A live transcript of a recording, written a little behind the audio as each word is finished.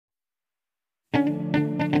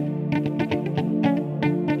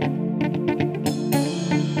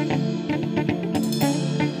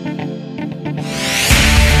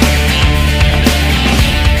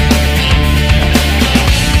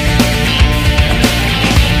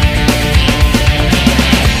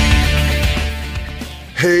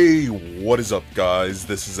What is up, guys?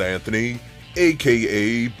 This is Anthony,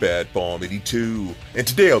 aka BatBomb82, and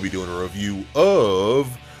today I'll be doing a review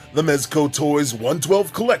of the Mezco Toyz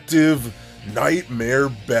 112 Collective Nightmare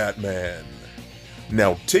Batman.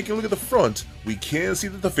 Now, taking a look at the front, we can see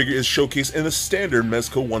that the figure is showcased in the standard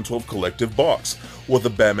Mezco 112 Collective box, with the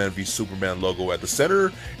Batman v Superman logo at the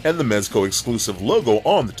center and the Mezco Exclusive logo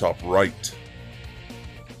on the top right.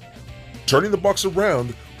 Turning the box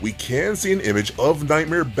around, we can see an image of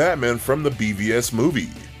Nightmare Batman from the BVS movie.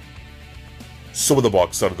 So with the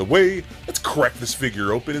box out of the way, let's crack this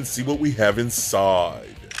figure open and see what we have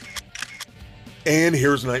inside. And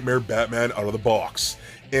here's Nightmare Batman out of the box.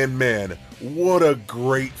 And man, what a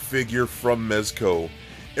great figure from Mezco.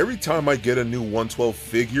 Every time I get a new 112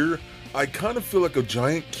 figure, I kind of feel like a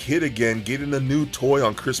giant kid again getting a new toy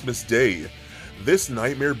on Christmas Day. This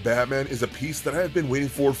Nightmare Batman is a piece that I have been waiting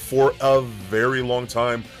for a very long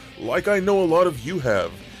time, like I know a lot of you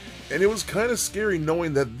have. And it was kind of scary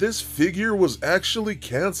knowing that this figure was actually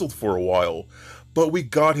cancelled for a while. But we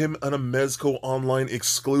got him on a Mezco Online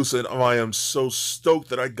exclusive, and I am so stoked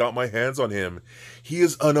that I got my hands on him. He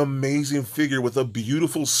is an amazing figure with a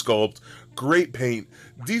beautiful sculpt, great paint,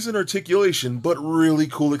 decent articulation, but really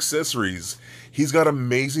cool accessories. He's got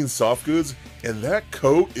amazing soft goods, and that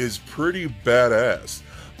coat is pretty badass.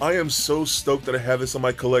 I am so stoked that I have this in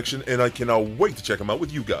my collection, and I cannot wait to check him out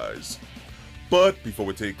with you guys. But before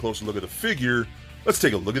we take a closer look at the figure, let's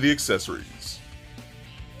take a look at the accessories.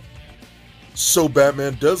 So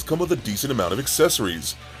Batman does come with a decent amount of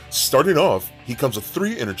accessories. Starting off, he comes with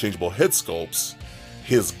 3 interchangeable head sculpts,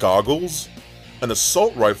 his goggles, an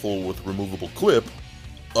assault rifle with removable clip,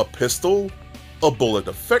 a pistol, a bullet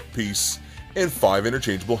effect piece, and 5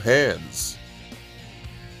 interchangeable hands.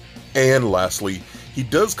 And lastly, he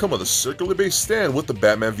does come with a circular base stand with the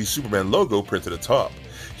Batman v Superman logo printed atop.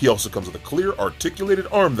 He also comes with a clear articulated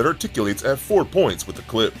arm that articulates at 4 points with the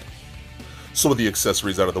clip. So with the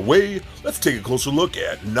accessories out of the way, let's take a closer look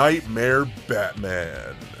at Nightmare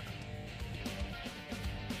Batman.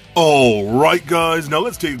 Alright guys, now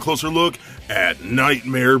let's take a closer look at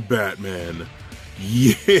Nightmare Batman.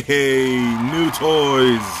 Yay! New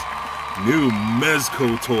toys! New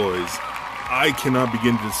Mezco Toyz. I cannot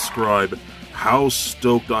begin to describe how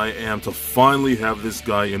stoked I am to finally have this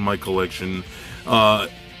guy in my collection.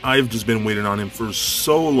 I've just been waiting on him for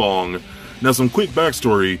so long. Now some quick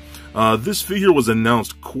backstory. This figure was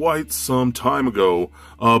announced quite some time ago,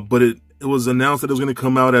 but it was announced that it was going to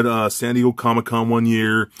come out at San Diego Comic-Con one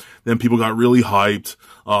year. Then people got really hyped.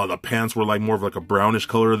 The pants were like more of like a brownish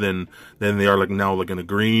color than they are like now, like in a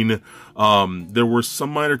green. There were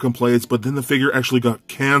some minor complaints, but then the figure actually got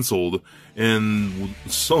canceled, and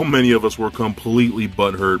so many of us were completely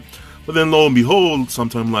butthurt. But then lo and behold,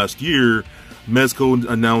 sometime last year, Mezco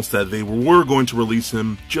announced that they were going to release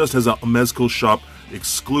him just as a Mezco shop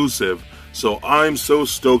exclusive. So I'm so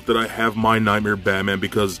stoked that I have my Nightmare Batman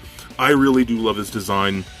because I really do love this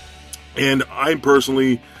design, and I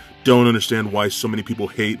personally don't understand why so many people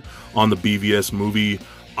hate on the BVS movie.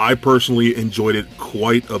 I personally enjoyed it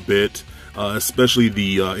quite a bit, especially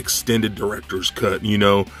the extended director's cut, you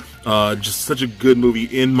know. Just such a good movie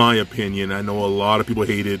in my opinion. I know a lot of people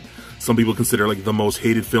hate it. Some people consider it like the most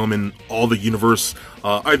hated film in all the universe.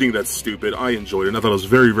 I think that's stupid. I enjoyed it, and I thought it was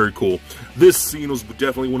very, very cool. This scene was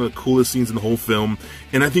definitely one of the coolest scenes in the whole film,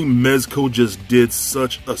 and I think Mezco just did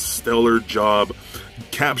such a stellar job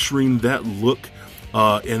capturing that look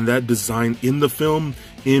and that design in the film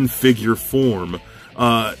in figure form.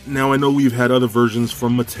 Now, I know we've had other versions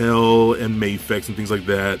from Mattel and Mafex and things like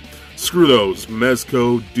that. Screw those.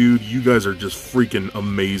 Mezco, dude, you guys are just freaking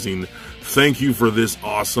amazing. Thank you for this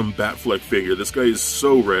awesome Batfleck figure. This guy is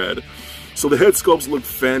so rad. So the head sculpts look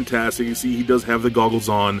fantastic. You see he does have the goggles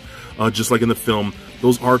on, just like in the film.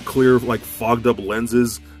 Those are clear, like fogged up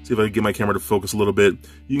lenses. See if I can get my camera to focus a little bit.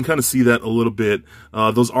 You can kind of see that a little bit.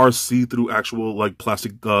 Those are see-through actual like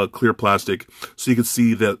plastic, clear plastic. So you can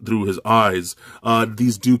see that through his eyes.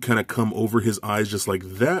 These do kind of come over his eyes just like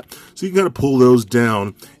that. So you can kind of pull those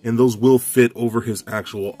down, and those will fit over his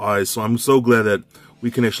actual eyes. So I'm so glad that we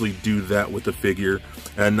can actually do that with the figure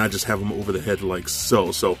and not just have them over the head like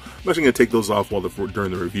so. So I'm actually going to take those off during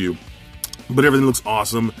the review. But everything looks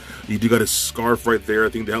awesome. You do got his scarf right there. I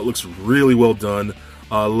think that looks really well done.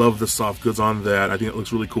 I love the soft goods on that. I think it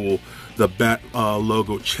looks really cool. The Bat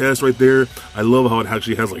logo chest right there. I love how it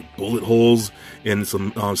actually has like bullet holes and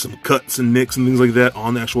some cuts and nicks and things like that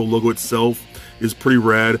on the actual logo itself. Is pretty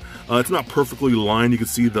rad. It's not perfectly lined. You can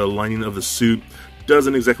see the lining of the suit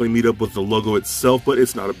doesn't exactly meet up with the logo itself, but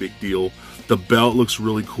it's not a big deal. The belt looks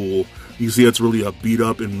really cool. You can see it's really beat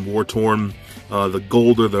up and war torn. The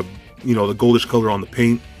gold, or the goldish color on the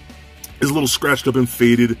paint is a little scratched up and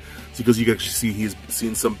faded. It's because you can actually see he's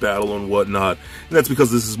seen some battle and whatnot. And that's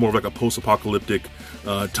because this is more of like a post-apocalyptic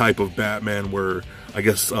type of Batman where I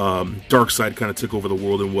guess Darkseid kind of took over the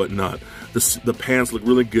world and whatnot. The pants look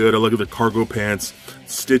really good. I look at the cargo pants.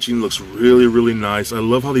 Stitching looks really, really nice. I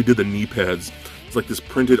love how they did the knee pads. It's like this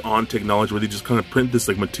printed on technology where they just kind of print this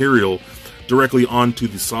like material directly onto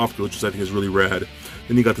the soft goods, which I think is really rad.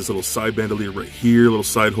 Then you got this little side bandolier right here, little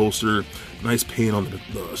side holster, nice paint on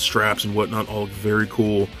the straps and whatnot, all very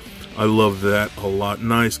cool. I love that a lot.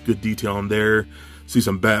 Nice, good detail on there. See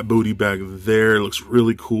some bat booty back there. It looks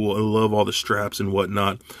really cool. I love all the straps and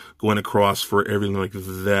whatnot going across for everything like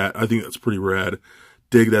that. I think that's pretty rad.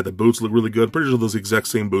 Dig that. The boots look really good. Pretty sure those exact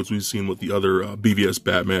same boots we've seen with the other BVS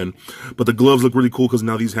Batman. But the gloves look really cool because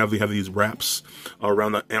now they have these wraps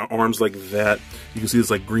around the arms like that. You can see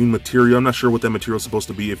this like green material. I'm not sure what that material is supposed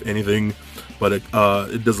to be, if anything, but it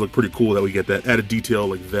does look pretty cool that we get that added detail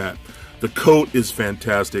like that. The coat is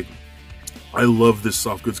fantastic. I love this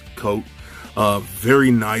soft goods coat.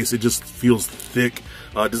 Very nice. It just feels thick.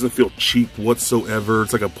 It doesn't feel cheap whatsoever.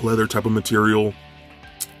 It's like a pleather type of material.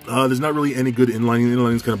 There's not really any good inlining. The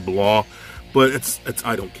inlining is kind of blah, but it's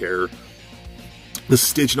I don't care. The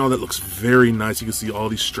stitch and all that looks very nice. You can see all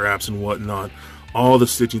these straps and whatnot. All the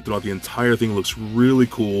stitching throughout the entire thing looks really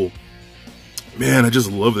cool. Man, I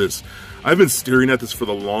just love this. I've been staring at this for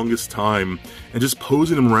the longest time and just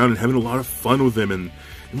posing them around and having a lot of fun with them. And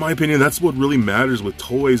in my opinion, that's what really matters with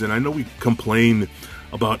toys. And I know we complain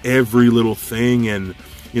about every little thing, and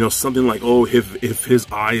you know, something like, oh, if his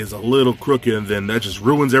eye is a little crooked, then that just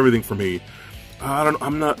ruins everything for me. I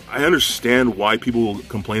understand why people will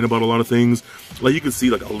complain about a lot of things. Like, you can see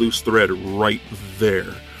like a loose thread right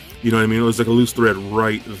there. You know what I mean? There's like a loose thread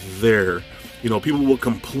right there. You know, people will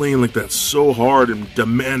complain like that so hard and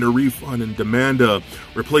demand a refund and demand a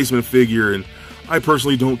replacement figure. And I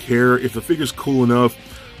personally don't care. If the figure's cool enough,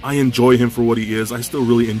 I enjoy him for what he is. I still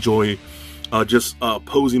really enjoy just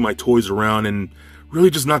posing my toys around and really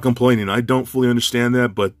just not complaining. I don't fully understand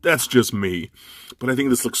that, but that's just me. But I think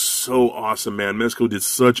this looks so awesome, man. Mezco did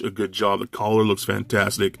such a good job. The collar looks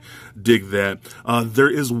fantastic. Dig that. There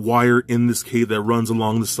is wire in this cape that runs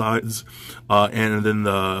along the sides, and then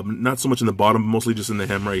not so much in the bottom, but mostly just in the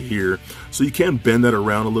hem right here. So you can bend that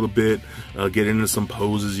around a little bit, get into some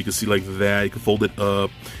poses. You can see like that. You can fold it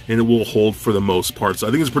up, and it will hold for the most part. So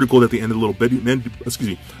I think it's pretty cool that they ended a little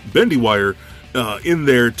bendy wire in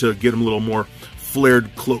there to get them a little more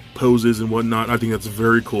flared cloak poses and whatnot. I think that's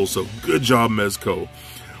very cool. So good job, Mezco.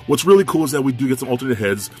 What's really cool is that we do get some alternate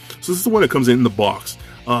heads. So this is the one that comes in the box.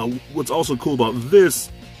 What's also cool about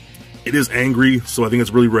this, it is angry, so I think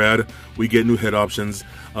it's really rad. We get new head options.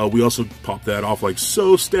 We also pop that off like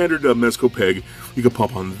so. Standard Mezco peg. You can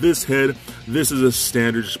pop on this head. This is a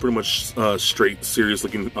standard, just pretty much straight, serious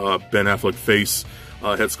looking Ben Affleck face.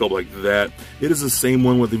 Head sculpt like that. It is the same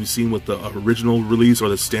one that we've seen with the original release or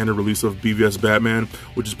the standard release of BVS Batman,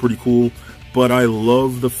 which is pretty cool. But I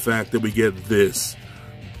love the fact that we get this.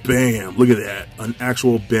 Bam! Look at that. An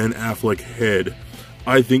actual Ben Affleck head.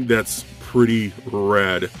 I think that's pretty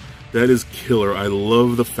rad. That is killer. I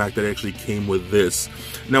love the fact that it actually came with this.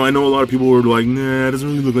 Now, I know a lot of people were like, nah, it doesn't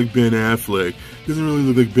really look like Ben Affleck. It doesn't really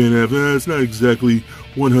look like Ben Affleck. It's not exactly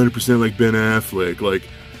 100% like Ben Affleck. Like,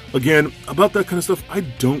 again, about that kind of stuff, I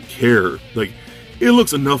don't care. Like, it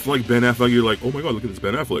looks enough like Ben Affleck. You're like, oh my god, look at this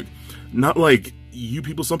Ben Affleck. Not like you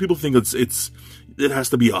people. Some people think it has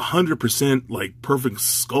to be 100% like perfect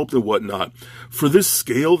sculpt and whatnot. For this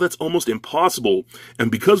scale, that's almost impossible.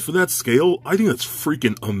 And because for that scale, I think that's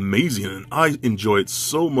freaking amazing, and I enjoy it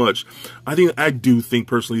so much. I do think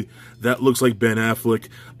personally that looks like Ben Affleck.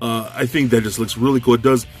 I think that just looks really cool. It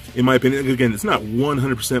does, in my opinion. Again, it's not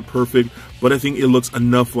 100% perfect, but I think it looks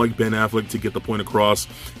enough like Ben Affleck to get the point across.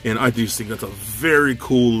 And I just think that's a very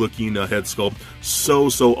cool looking head sculpt.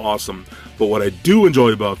 So awesome. But what I do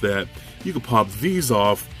enjoy about that, you can pop these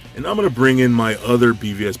off, and I'm going to bring in my other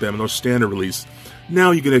BVS Batman, or standard release.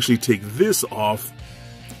 Now you can actually take this off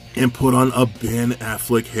and put on a Ben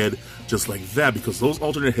Affleck head just like that, because those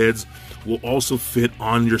alternate heads will also fit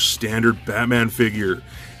on your standard Batman figure.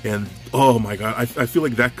 And oh my god, I feel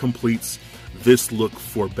like that completes this look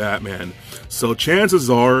for Batman. So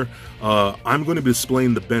chances are I'm going to be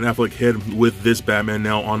displaying the Ben Affleck head with this Batman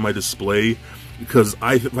now on my display, because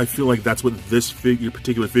I feel like that's what this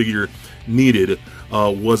particular figure needed,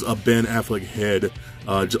 was a Ben Affleck head,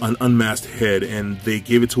 an unmasked head, and they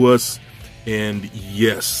gave it to us, and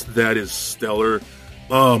yes, that is stellar.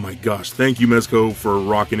 Oh my gosh, thank you Mezco for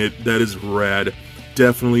rocking it. That is rad.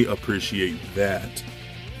 Definitely appreciate that.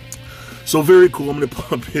 So very cool. I'm going to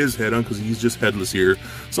pop his head on because he's just headless here.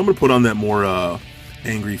 So I'm going to put on that more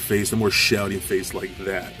angry face, the more shouting face like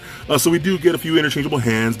that. So we do get a few interchangeable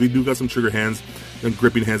hands. We do got some trigger hands and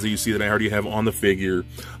gripping hands that you see that I already have on the figure.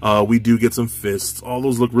 We do get some fists. All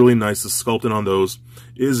those look really nice. The sculpting on those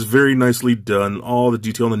is very nicely done. All the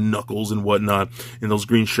detail on the knuckles and whatnot, and those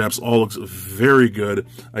green straps all looks very good.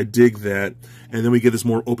 I dig that. And then we get this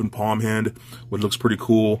more open palm hand, which looks pretty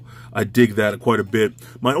cool. I dig that quite a bit.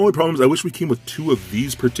 My only problem is I wish we came with 2 of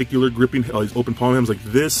these particular gripping, these open palm hands like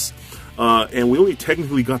this. And we only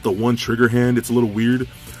technically got the 1 trigger hand. It's a little weird.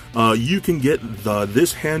 You can get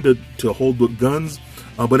this hand to hold the guns,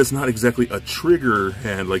 but it's not exactly a trigger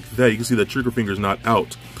hand like that. You can see the trigger finger's not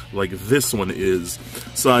out like this one is.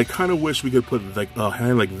 So I kind of wish we could put like a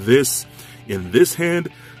hand like this in this hand,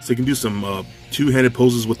 so you can do some two-handed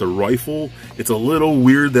poses with the rifle. It's a little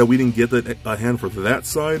weird that we didn't get that hand for that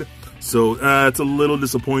side, so it's a little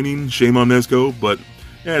disappointing. Shame on Mezco, but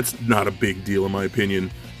it's not a big deal in my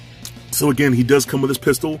opinion. So again, he does come with his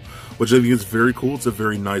pistol, which I think is very cool. It's a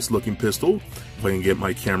very nice looking pistol. If I can get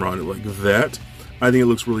my camera on it like that, I think it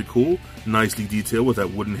looks really cool. Nicely detailed with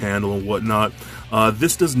that wooden handle and whatnot.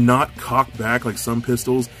 This does not cock back like some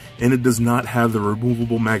pistols, and it does not have the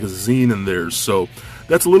removable magazine in there. So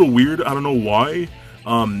that's a little weird. I don't know why.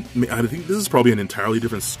 I think this is probably an entirely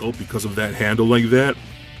different sculpt because of that handle like that.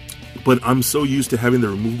 But I'm so used to having the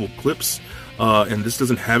removable clips, and this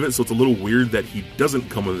doesn't have it, so it's a little weird that he doesn't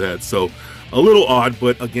come with that. So a little odd,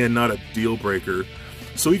 but again, not a deal breaker.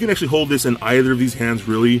 So you can actually hold this in either of these hands,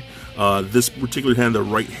 really. This particular hand, the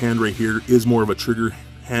right hand right here, is more of a trigger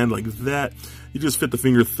hand like that. You just fit the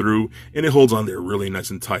finger through, and it holds on there really nice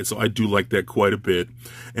and tight. So I do like that quite a bit.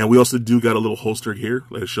 And we also do got a little holster here,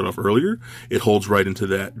 like I showed off earlier. It holds right into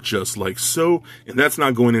that, just like so. And that's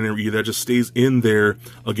not going in there either. That just stays in there.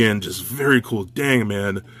 Again, just very cool. Dang,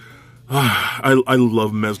 man. I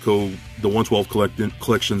love Mezco, the 112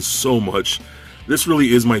 collection so much. This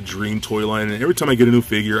really is my dream toy line, and every time I get a new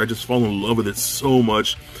figure, I just fall in love with it so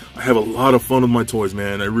much. I have a lot of fun with my toys,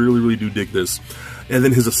 man. I really, really do dig this. And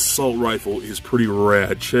then his assault rifle is pretty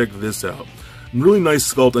rad. Check this out. Really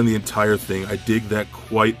nice sculpt on the entire thing. I dig that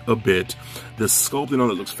quite a bit. The sculpting on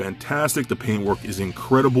it looks fantastic. The paintwork is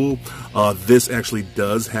incredible. This actually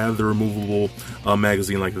does have the removable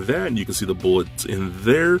magazine like that, and you can see the bullets in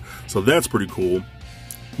there. So that's pretty cool.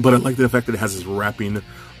 But I like the fact that it has this wrapping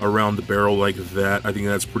around the barrel like that. I think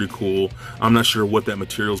that's pretty cool. I'm not sure what that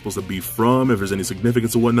material is supposed to be from, if there's any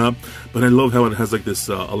significance or whatnot, but I love how it has like this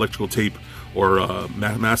electrical tape or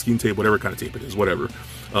masking tape, whatever kind of tape it is, whatever.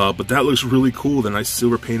 But that looks really cool, the nice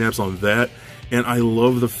silver paint apps on that. And I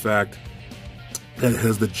love the fact that it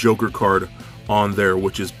has the Joker card on there,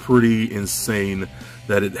 which is pretty insane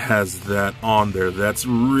that it has that on there. That's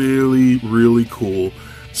really, really cool.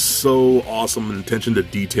 So awesome, attention to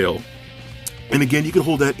detail. And again, you can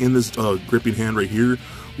hold that in this gripping hand right here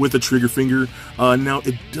with the trigger finger. Now,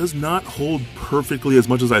 it does not hold perfectly as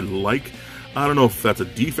much as I'd like. I don't know if that's a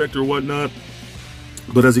defect or whatnot,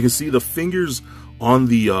 but as you can see, the fingers on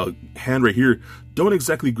the hand right here don't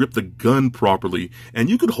exactly grip the gun properly, and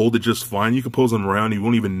you could hold it just fine. You can pose them around, you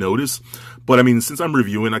won't even notice. But I mean, since I'm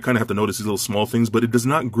reviewing, I kind of have to notice these little small things, but it does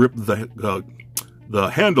not grip the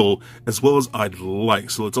handle as well as I'd like.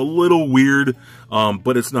 So it's a little weird,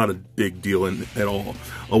 but it's not a big deal at all.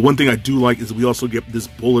 One thing I do like is we also get this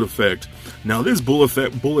bullet effect. Now this bullet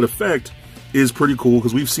effect is pretty cool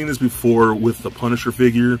because we've seen this before with the Punisher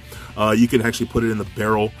figure. You can actually put it in the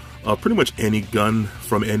barrel of pretty much any gun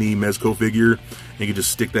from any Mezco figure, and you can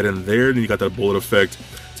just stick that in there, and you got that bullet effect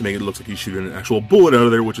to make it look like you're shooting an actual bullet out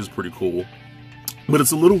of there, which is pretty cool. But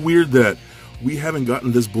it's a little weird that we haven't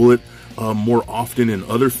gotten this bullet more often in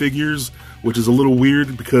other figures, which is a little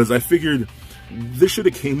weird because I figured this should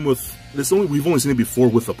have came with this. We've only seen it before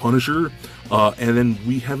with the Punisher, and then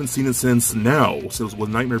we haven't seen it since with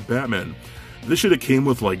Nightmare Batman. This should have came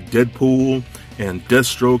with like Deadpool and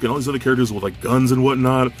Deathstroke and all these other characters with like guns and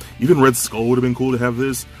whatnot. Even Red Skull would have been cool to have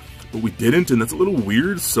this, but we didn't, and that's a little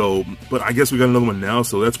weird. So, but I guess we got another one now,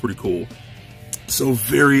 so that's pretty cool. So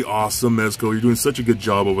very awesome, Mezco. You're doing such a good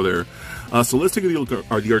job over there. So let's take a look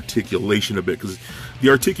at the articulation a bit, because the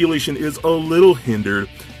articulation is a little hindered,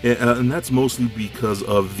 and that's mostly because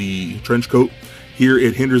of the trench coat. Here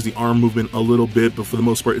it hinders the arm movement a little bit, but for the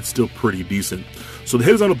most part it's still pretty decent. So the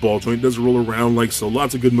head is on a ball joint, it does roll around like so,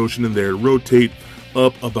 lots of good motion in there. Rotate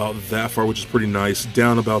up about that far, which is pretty nice,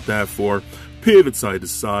 down about that far, pivot side to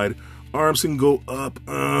side. Arms can go up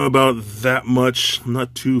about that much,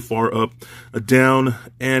 not too far up, down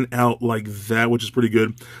and out like that, which is pretty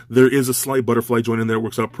good. There is a slight butterfly joint in there,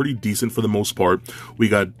 works out pretty decent for the most part. We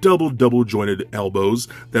got double jointed elbows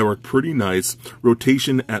that work pretty nice.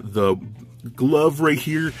 Rotation at the glove right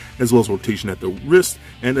here, as well as rotation at the wrist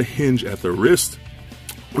and a hinge at the wrist.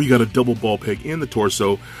 We got a double ball peg in the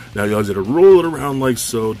torso. Now you guys got to roll it around like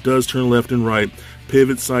so. Does turn left and right,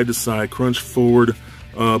 pivot side to side, crunch forward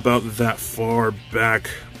about that far, back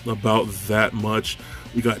about that much.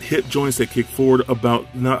 We got hip joints that kick forward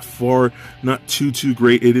about not far, not too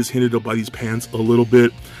great. It is hindered up by these pants a little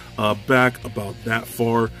bit. Back about that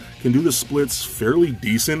far. Can do the splits fairly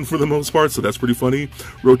decent for the most part, so that's pretty funny.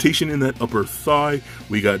 Rotation in that upper thigh.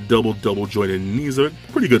 We got double jointed knees. Are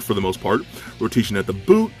pretty good for the most part. Rotation at the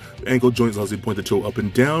boot. Ankle joints allows you to point the toe up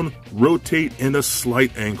and down. Rotate, and a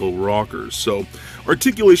slight ankle rocker. So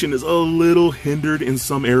articulation is a little hindered in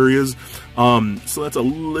some areas. So that's a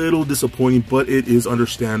little disappointing, but it is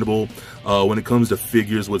understandable when it comes to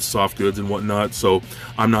figures with soft goods and whatnot. So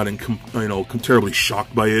I'm not terribly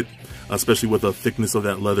shocked by it, especially with the thickness of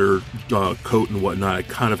that leather coat and whatnot. I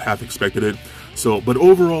kind of half expected it. So, but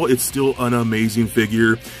overall, it's still an amazing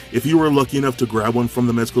figure. If you were lucky enough to grab one from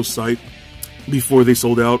the Mezco site before they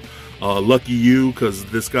sold out, lucky you, because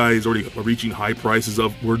this guy is already reaching high prices,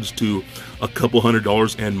 upwards to a couple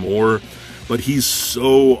 $100s and more. But he's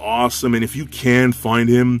so awesome, and if you can find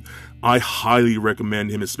him, I highly recommend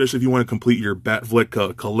him, especially if you want to complete your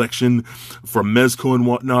Batfleck collection from Mezco and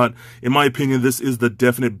whatnot. In my opinion, this is the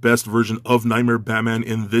definite best version of Nightmare Batman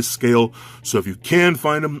in this scale. So if you can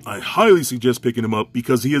find him, I highly suggest picking him up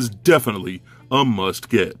because he is definitely a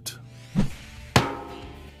must-get.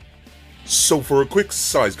 So for a quick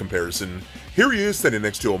size comparison, here he is standing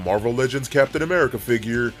next to a Marvel Legends Captain America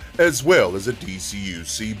figure, as well as a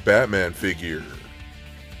DCUC Batman figure.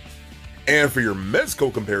 And for your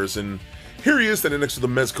Mezco comparison, here he is standing next to the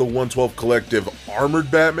Mezco 112 Collective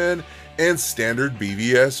Armored Batman and Standard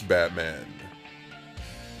BVS Batman.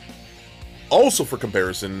 Also for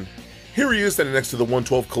comparison, here he is standing next to the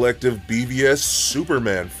 112 Collective BVS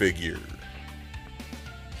Superman figure.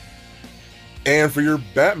 And for your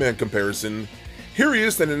Batman comparison, here he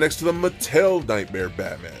is standing next to the Mattel Nightmare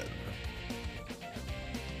Batman.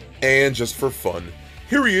 And just for fun,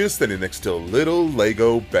 here he is standing next to little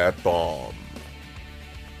Lego Bat Bomb.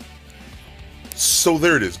 So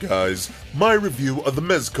there it is, guys, my review of the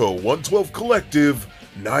Mezco 112 Collective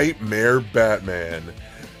Nightmare Batman.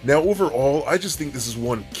 Now overall, I just think this is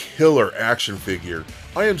one killer action figure.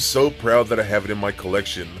 I am so proud that I have it in my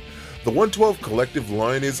collection. The 112 Collective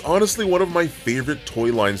line is honestly one of my favorite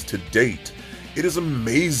toy lines to date. It is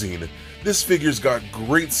amazing. This figure's got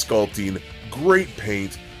great sculpting, great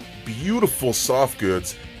paint, beautiful soft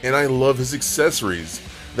goods, and I love his accessories.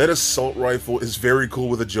 That assault rifle is very cool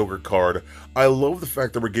with a Joker card. I love the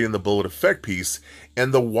fact that we're getting the bullet effect piece,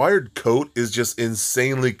 and the wired coat is just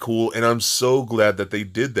insanely cool, and I'm so glad that they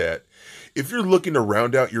did that. If you're looking to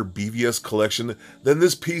round out your BVS collection, then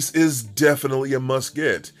this piece is definitely a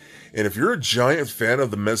must-get. And if you're a giant fan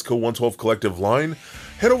of the Mezco 112 Collective line,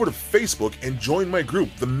 head over to Facebook and join my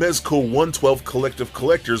group, the Mezco 112 Collective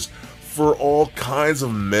Collectors, for all kinds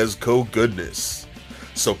of Mezco goodness.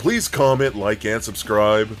 So please comment, like, and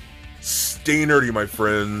subscribe. Stay nerdy, my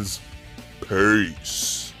friends.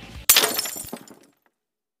 Peace.